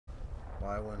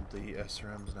Why wouldn't the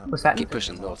SRMs not What's that? Keep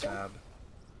pushing ammo north. tab?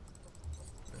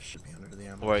 This should be under the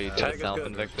ammo Where are you tab. to Tag the is south, good.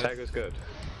 Invictus? Tag is good.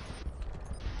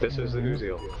 This is the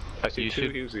Uziel. I see You two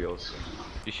should- Uziels.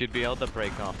 You should be able to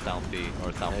break off south B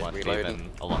or southwest reloading. even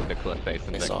along the cliff face,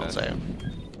 Missiles Invictus.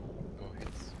 out.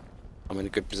 I'm in a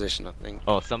good position, I think.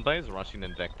 Oh, somebody's rushing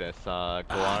Invictus. no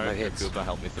Galar, hits. Kuba,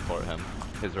 help me support him.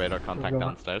 His radar contact Kuba.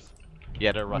 downstairs.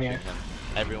 Yeah, they're rushing Yeah. him.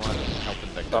 Everyone, help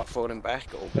Invictus. Start falling back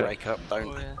or break up.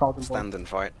 Don't Called them stand and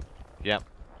fight. Yep.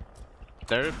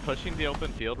 They're pushing the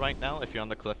open field right now. If you're on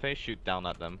the cliff face, shoot down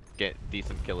at them. Get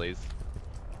decent killies.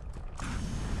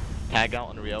 Tag out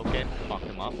on Ryoken. Fuck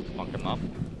him up. Fuck him up.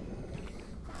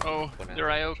 Oh, the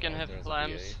Ryoken have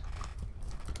flames.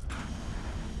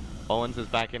 Owens is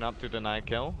backing up to deny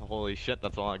kill. Holy shit,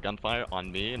 that's a lot of gunfire on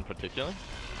me in particular.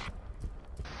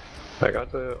 I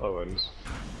got the Owens.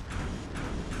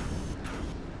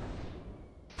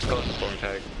 Oh, it's a storm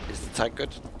tag. Is the tag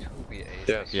good?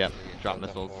 Yes. Yep. Drop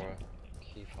missiles.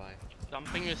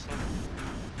 Jumping is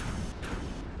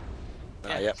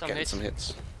Yep, some getting hits. some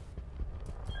hits.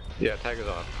 Yeah, tag is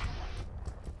off.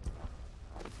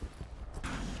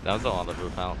 That was a lot of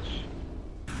roof ouch.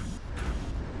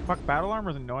 Fuck, battle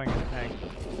armor's annoying in the tank.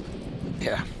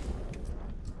 Yeah.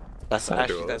 That's I'll do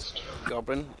actually, a that's list.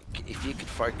 Goblin. If you could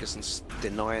focus on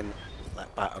denying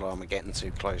that battle armor getting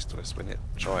too close to us when it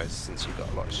tries, since you've got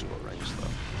a lot of short range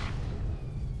stuff.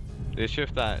 The issue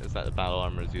with that is that the battle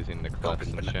armor is using the cliffs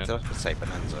Goblin and shit. Bonanza, let's say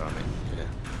Bonanza, I mean,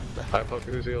 yeah. I poke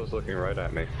Uziel is looking right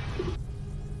at me.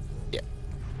 Yeah.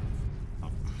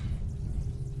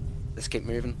 Let's keep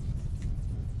moving.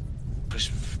 Push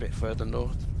a bit further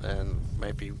north and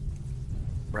maybe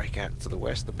break out to the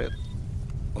west a bit.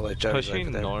 Although Joe's over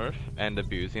Pushing there. north and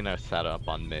abusing our setup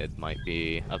on mid might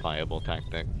be a viable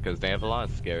tactic, because they have a lot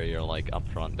scarier like up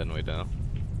front than we do.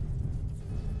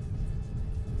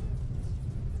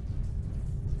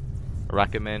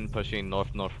 Recommend pushing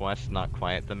north-northwest, not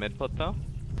quite the mid put though,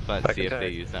 but I see can if they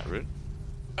tag. use that route.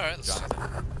 Alright, let's do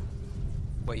that.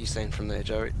 What are you saying from there,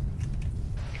 Joey?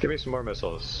 Give me some more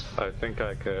missiles. I think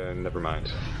I can. Never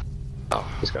mind. Oh,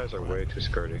 These guys are way too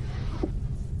skirty.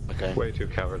 okay. Way too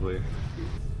cowardly.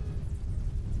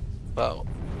 Well,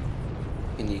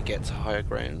 can you get to higher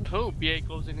ground? Oh, BA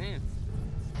closing in.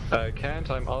 I can't.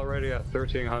 I'm already at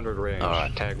 1300 range.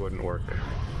 Alright. Tag wouldn't work.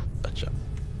 Gotcha.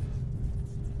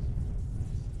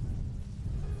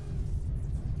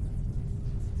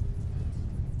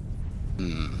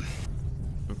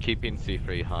 I'm keeping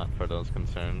C3 hot for those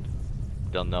concerned.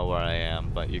 They'll know where I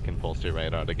am, but you can pulse your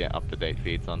radar to get up-to-date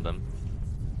feeds on them.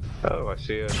 Oh, I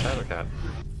see a Shadowcat.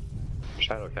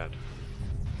 Shadowcat.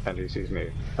 And he sees me.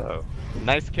 Uh-oh.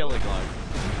 Nice kill, Iglar.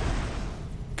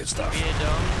 Good stuff. BA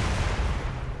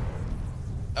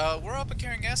down. We're up a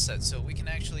carrying asset, so we can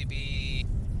actually be.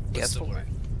 Yeah, What's the full. word?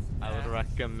 I would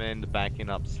recommend backing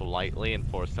up slightly and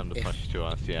force them to If- push to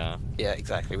us, yeah. Yeah,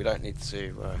 exactly. We don't need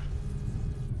to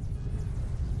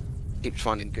keep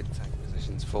finding good tank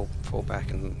positions, fall back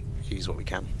and use what we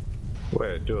can.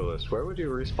 Wait, duelist, where would you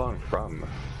respawn from?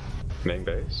 Main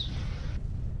base?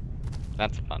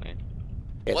 That's funny.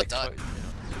 Yeah, What they died? clo-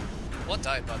 What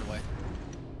died, by the way?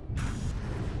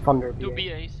 Thunder Two BA.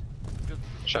 BAs. Good.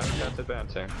 Shadowcat's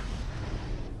advancing.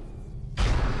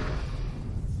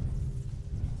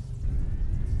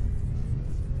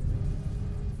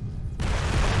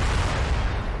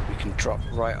 We can drop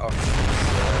right off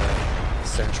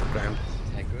central ground.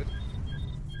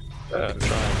 I'm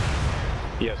trying.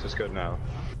 Yes, it's good now.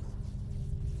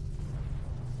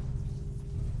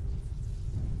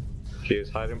 He is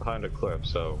hiding behind a cliff,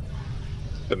 so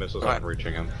the missiles aren't Right.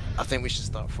 reaching him. I think we should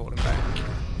start falling back.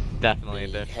 Definitely,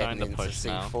 Be they're heading trying to into push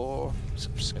now. C4,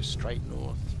 just go straight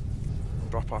north,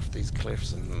 drop off these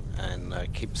cliffs and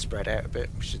keep spread out a bit.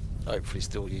 We should hopefully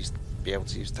still be able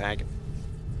to use tag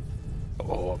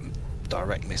or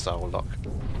direct missile lock.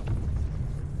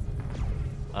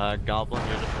 Goblin,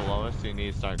 you're just below us, so you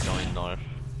need to start going north.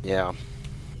 Yeah.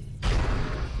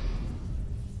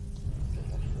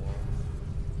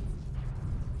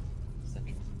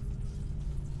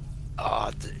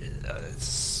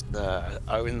 It's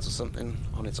Owens or something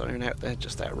on its own out there,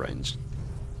 just out of range.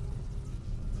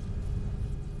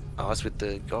 Oh, it's with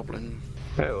the Goblin.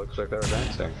 Hey, it looks like they're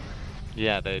advancing.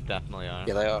 Yeah, they definitely are.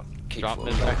 Yeah, they are. Keep Drop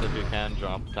falling missiles back. if you can,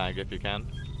 drop tag if you can.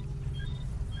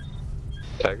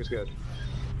 Tag is good.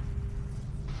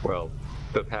 Well,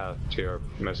 the path to your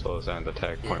missiles and the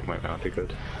tag point might not be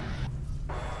good.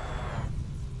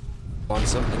 On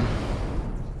something.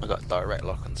 I got direct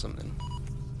lock on something.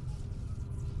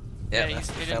 Yeah, he's that's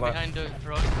the hidden fella. behind the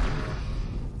rock.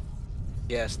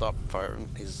 Yeah, stop firing.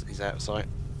 He's out of sight.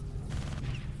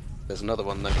 There's another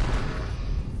one though.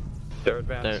 They're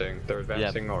advancing. They're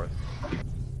advancing north.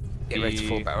 Get ready to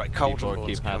fall back. Right, Cauldron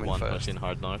Born's keep pad coming 1 first. pushing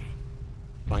hard north.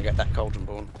 Try and get that Cauldron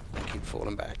Born and keep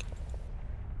falling back.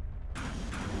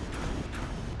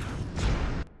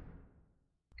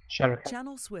 Shadow Cat.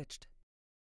 Channel switched.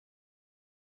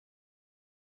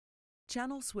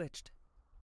 Channel switched.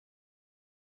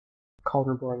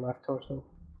 Calderborn left torso.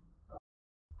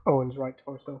 Owen's right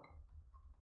torso.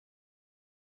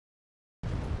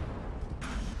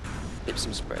 Get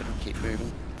some spread and keep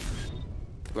moving.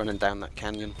 Running down that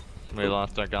canyon. We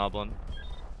lost our goblin.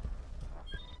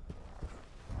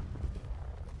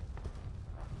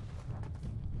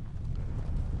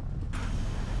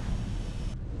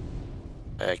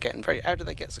 Getting very. How do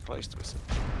they get so close to us?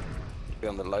 Be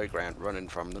on the low ground, running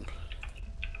from them.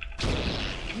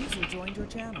 User joined your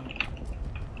channel.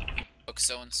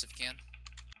 Focus Owens if you can.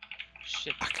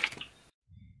 Shit.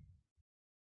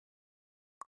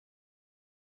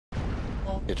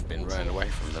 It's been running away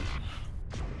from them.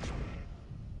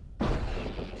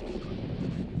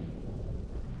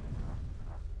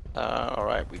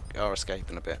 Alright, we are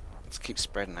escaping a bit. Let's keep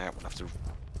spreading out. We'll have to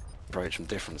approach from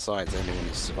different sides. Anyone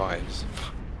who survives.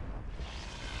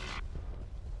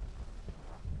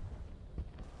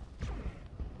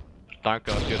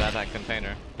 Darko, shoot at that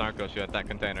container. Darko, shoot at that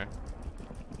container.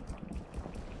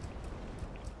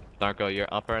 Darko, your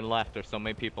upper and left. There's so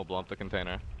many people. Blow up the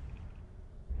container.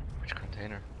 Which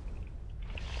container?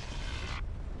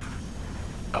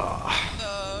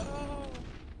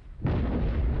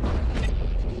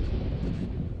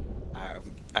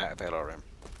 Out of LRM.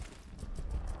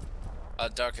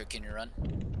 Darko, can you run?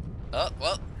 Oh,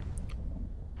 well.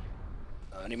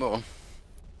 Not anymore.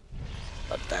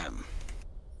 But damn.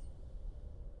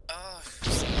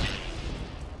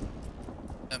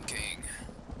 I'm king.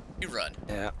 You run.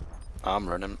 Yeah, I'm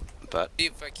running, but See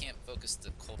if I can't focus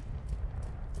the cold.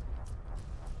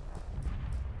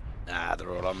 nah, they're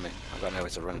all on me. I've got nowhere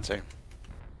to run to.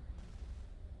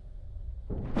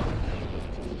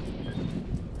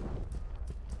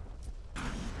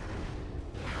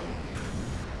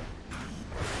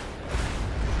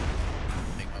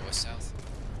 Make my way south.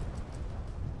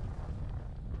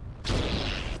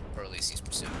 Or at least he's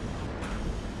pursuing.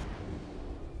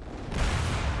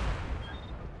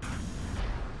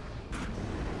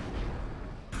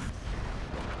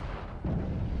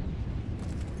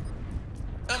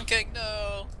 I'm king,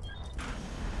 no!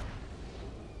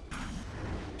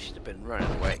 Should have been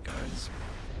running away, guys.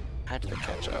 How did they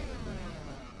catch up?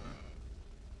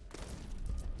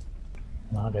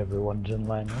 Not everyone's in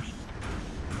liners.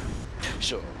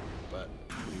 Sure, but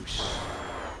we need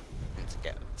to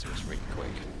get to us really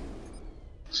quick.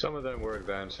 Some of them were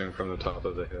advancing from the top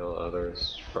of the hill,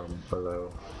 others from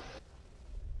below.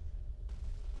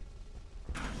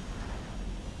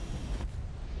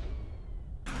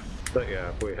 But yeah,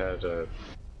 if we had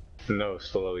no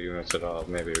slow units at all,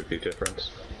 maybe it would be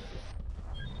different.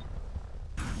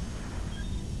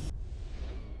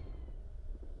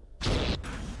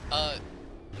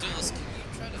 Duelist, can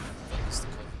you try to focus the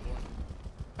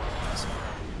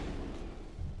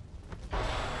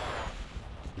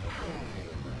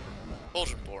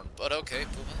Cauldron Born, but okay,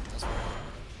 Puma, that's fine.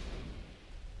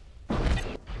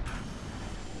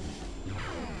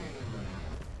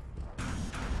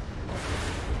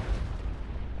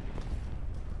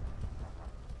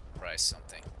 Try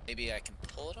something. Maybe I can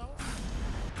pull it off?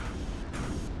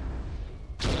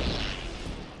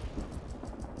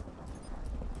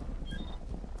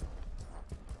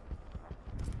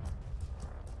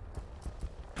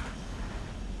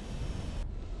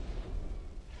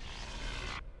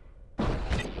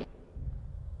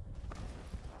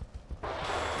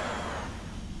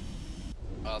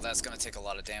 Oh, that's gonna take a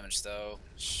lot of damage though.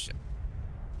 Shit.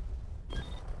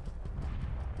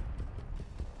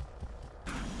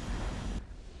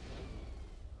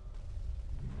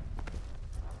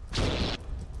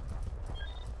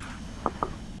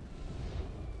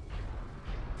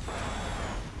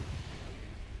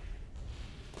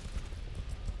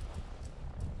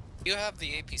 You have the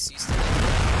APC still.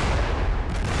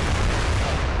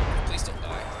 Oh, please don't die.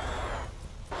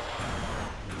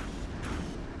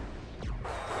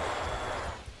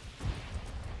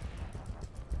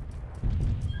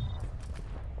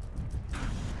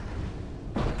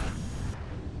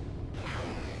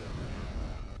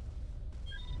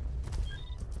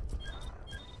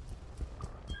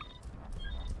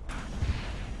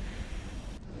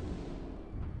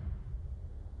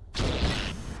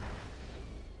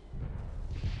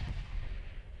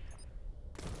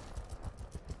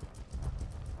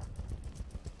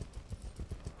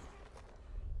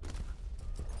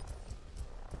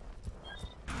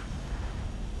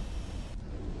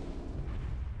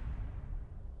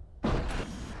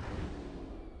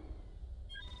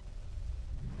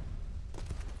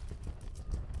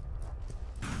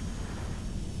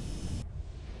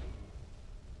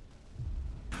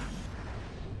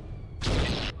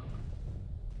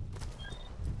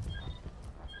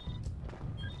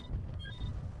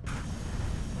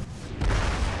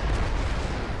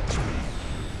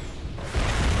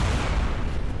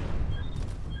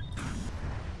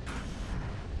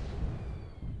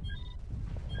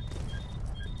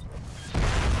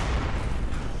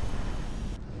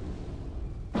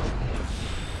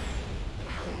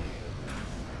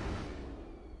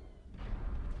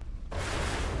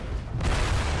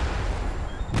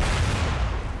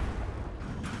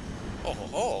 Oh ho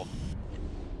ho!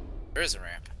 There is a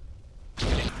ramp.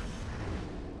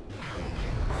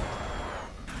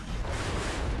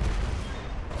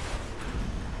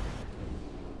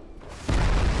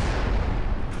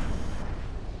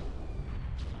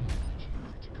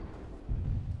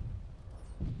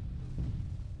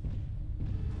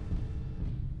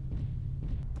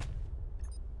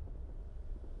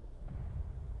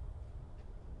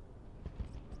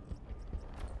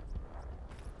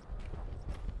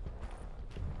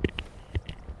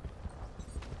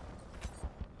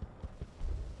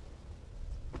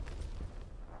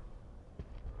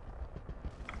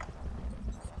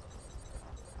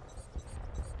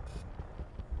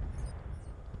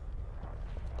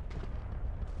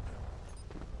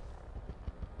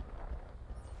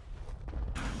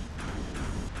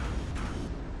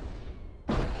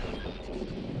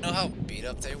 You know how beat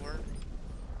up they were?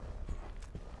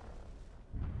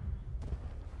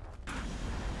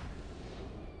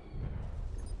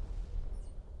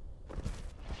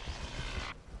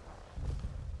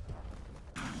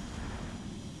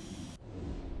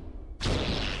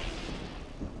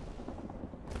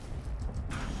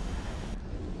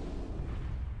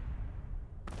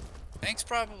 Tank's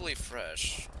probably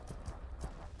fresh.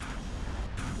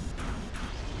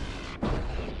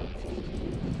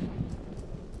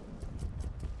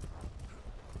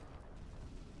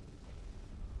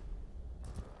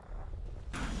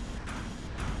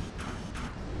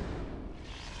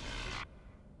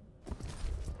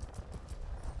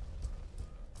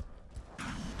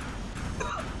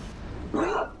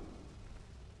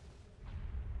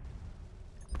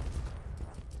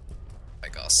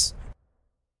 Like us.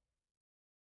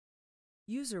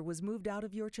 User was moved out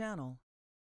of your channel.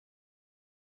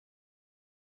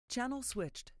 Channel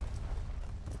switched.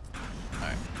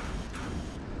 Alright.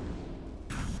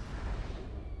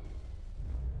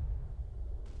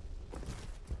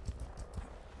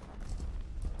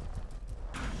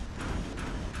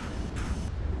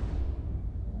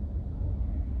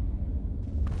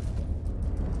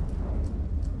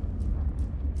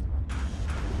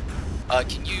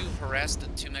 Can you harass the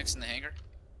 2 mechs in the hangar?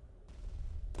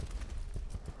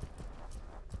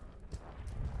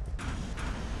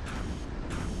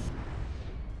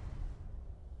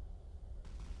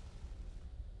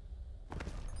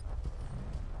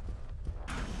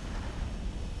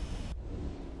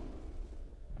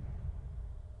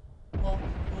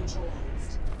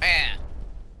 Man!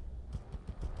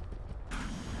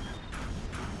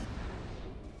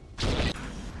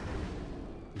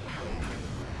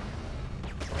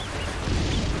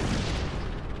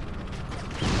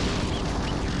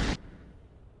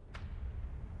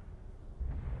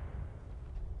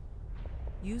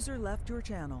 User left your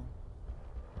channel.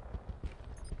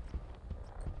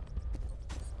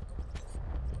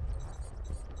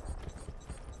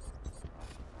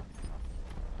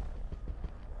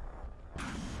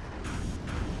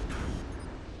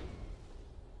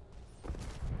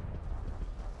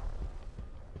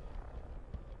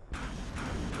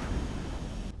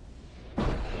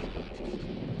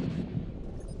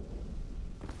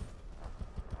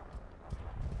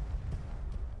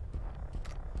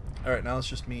 Alright, now it's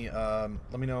just me. Let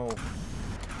me know,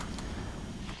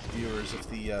 viewers, if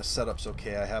the setup's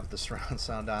okay. I have the surround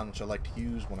sound on, which I like to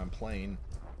use when I'm playing,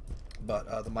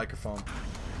 but the microphone,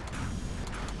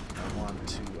 I don't want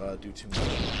to do too much.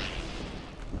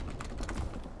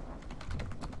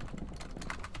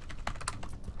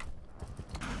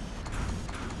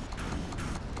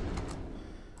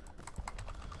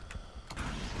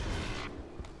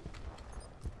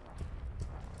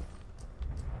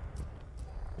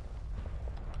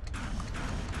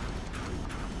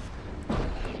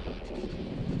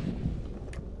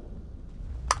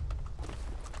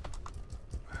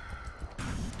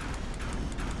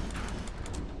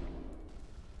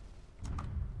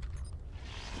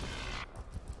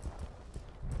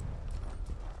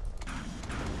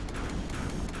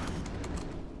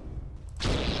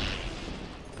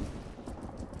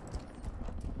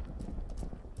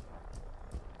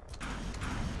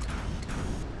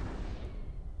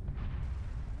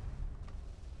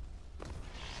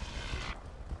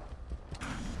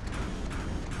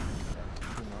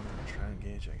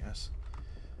 I guess.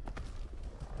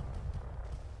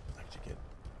 I'd like to get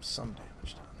some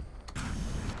damage done.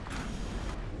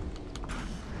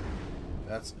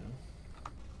 That's new.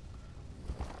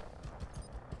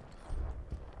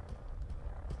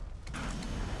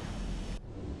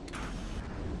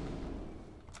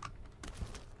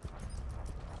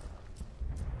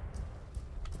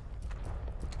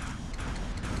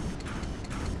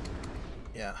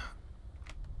 Yeah.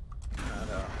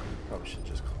 Probably should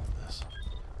just call it this.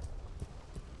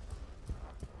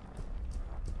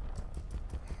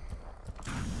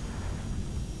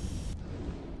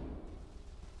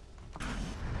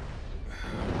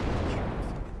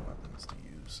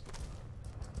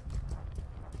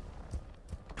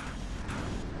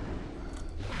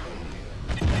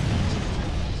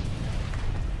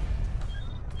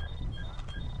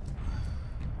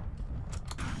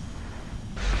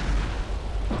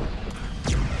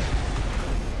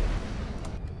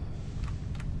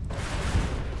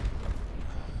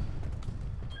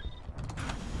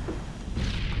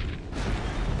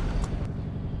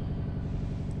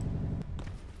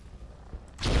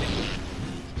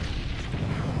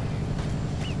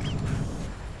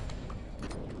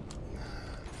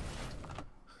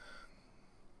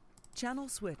 Channel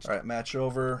switched. Alright, match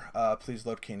over. Please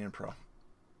load Canyon Pro.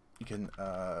 You can,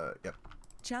 yep.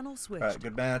 Channel switched. Alright,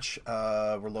 good match.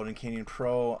 We're loading Canyon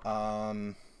Pro.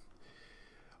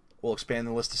 We'll expand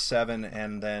the list to 7,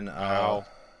 and then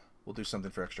we'll do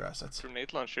something for extra assets.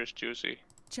 Grenade launcher is juicy.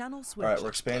 Channel switched. Alright, we're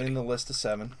expanding the list to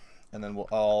 7, and then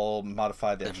I'll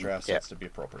modify the extra assets to be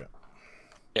appropriate.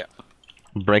 Yeah.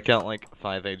 Break out like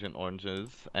 5 Agent Oranges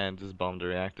and just bomb the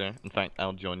reactor. In fact,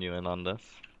 I'll join you in on this.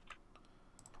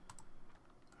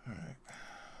 Alright.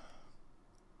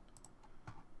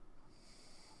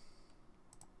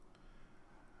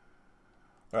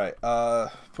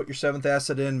 Alright, put your 7th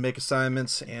asset in, make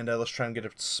assignments, and let's try and get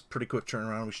a pretty quick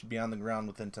turnaround. We should be on the ground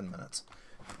within 10 minutes.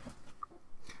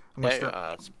 I'm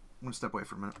gonna step away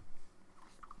for a minute.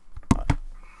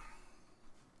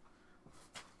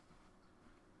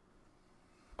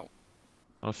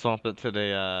 I'll swap it to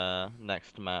the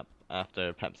next map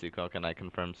after Pepsi Coke and I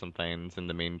confirm some things. In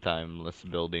the meantime, list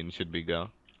building should be go.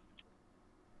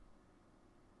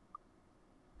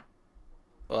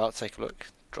 Well, I'll take a look.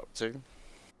 Drop 2.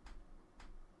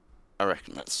 I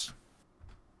reckon that's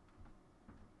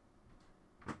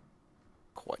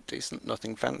quite decent.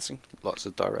 Nothing fancy. Lots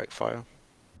of direct fire.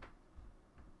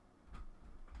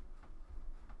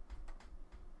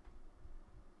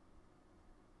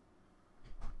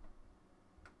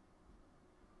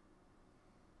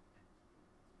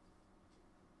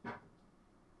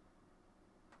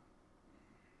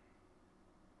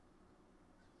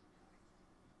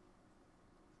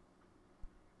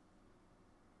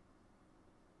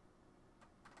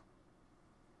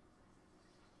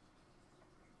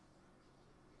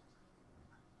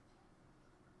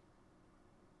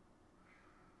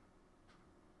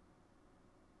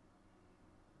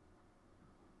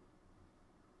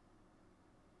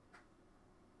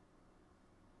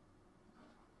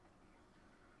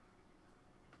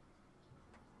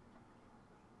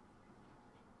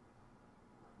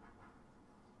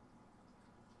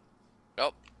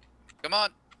 Oh, come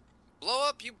on. Blow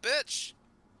up, you bitch.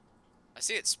 I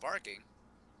see it sparking.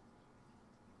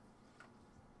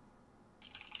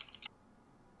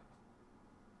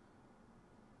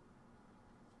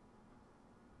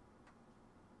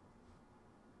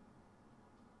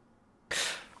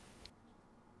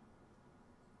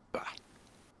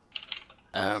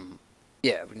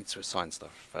 Yeah, we need to assign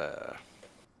stuff.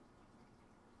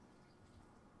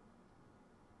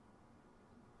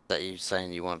 That you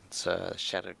saying you want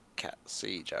Shadow Cat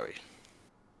C, Joey?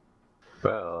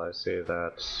 Well, I see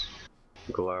that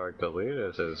Glaric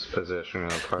deleted his position in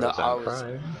the Partisan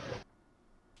Prime.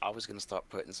 I was going to start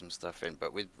putting some stuff in,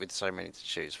 but with so many to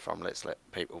choose from, let's let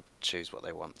people choose what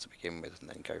they want to begin with and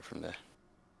then go from there.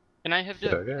 Can I have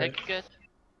the heck get?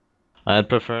 I'd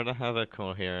prefer to have a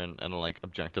coherent and like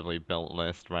objectively built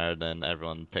list rather than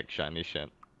everyone pick shiny shit.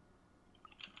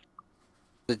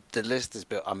 The list is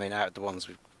built, I mean, out of the ones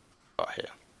we've got here.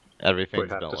 Everything's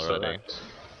built already.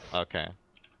 Okay.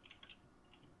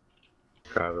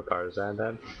 Grab a Partisan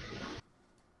then?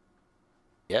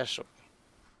 Yeah, sure.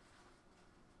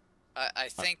 I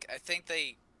think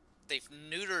they've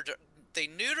neutered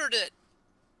it.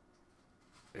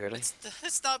 Really?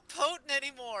 It's not potent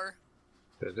anymore.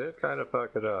 They did kind of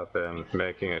fuck it up and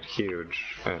making it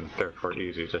huge and therefore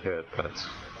easy to hit, but...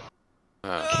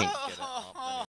 Can't get it.